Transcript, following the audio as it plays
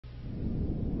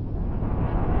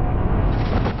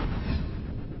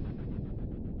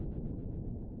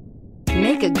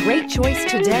Make a great choice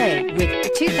today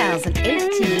with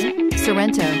 2018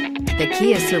 Sorento. The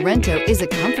Kia Sorento is a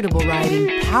comfortable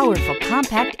riding, powerful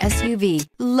compact SUV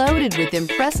loaded with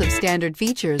impressive standard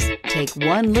features. Take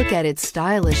one look at its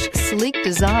stylish, sleek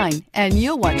design and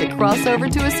you'll want to cross over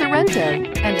to a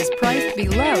Sorento, and is priced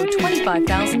below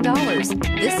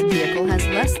 $25,000. This vehicle has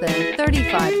less than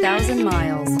 35,000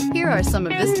 miles. Here are some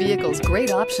of this vehicle's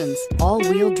great options: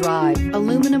 all-wheel drive,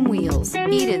 aluminum wheels,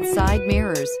 heated side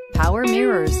mirrors, power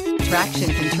mirrors,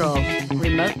 traction control,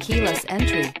 remote keyless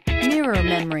entry, mirror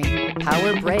memory,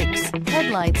 power brakes,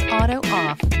 headlights auto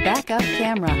off, backup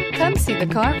camera. Come see the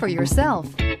car for yourself.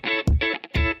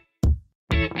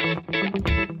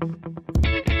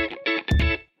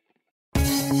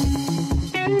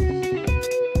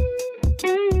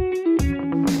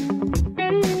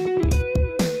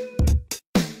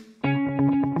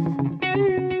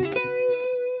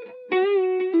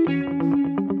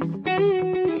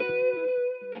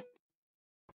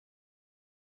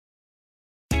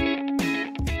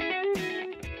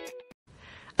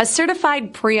 A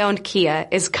certified pre-owned Kia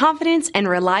is confidence and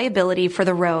reliability for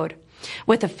the road.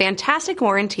 With a fantastic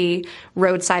warranty,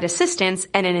 roadside assistance,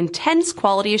 and an intense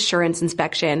quality assurance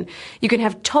inspection, you can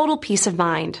have total peace of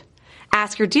mind.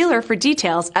 Ask your dealer for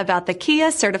details about the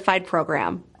Kia Certified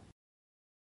program.